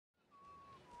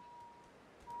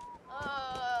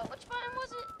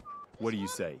What do you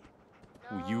say?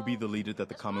 Will you be the leader that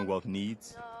the Commonwealth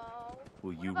needs?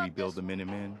 Will you rebuild the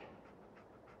Minutemen?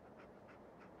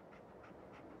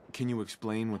 Can you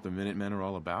explain what the Minutemen are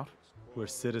all about? We're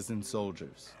citizen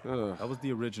soldiers. That was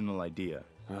the original idea.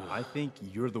 I think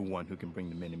you're the one who can bring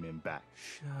the Minutemen back.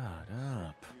 Shut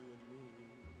up.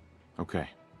 Okay,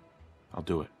 I'll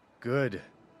do it. Good.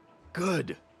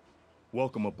 Good.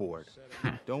 Welcome aboard.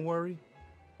 Don't worry.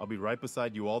 I'll be right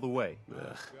beside you all the way.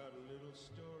 Ugh.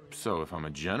 So if I'm a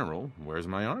general, where's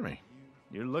my army?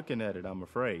 You're looking at it, I'm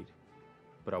afraid.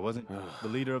 But I wasn't. The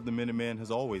leader of the Minutemen has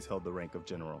always held the rank of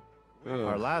general.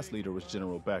 Our last leader was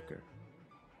General Becker.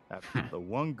 The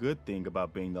one good thing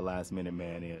about being the last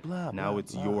Minuteman is now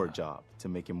it's your job to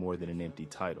make it more than an empty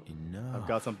title. Enough. I've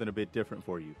got something a bit different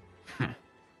for you.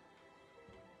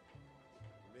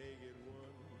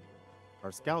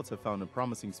 Our scouts have found a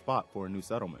promising spot for a new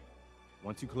settlement.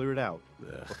 Once you clear it out,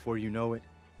 before you know it,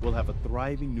 we'll have a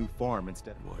thriving new farm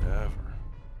instead of... Whatever.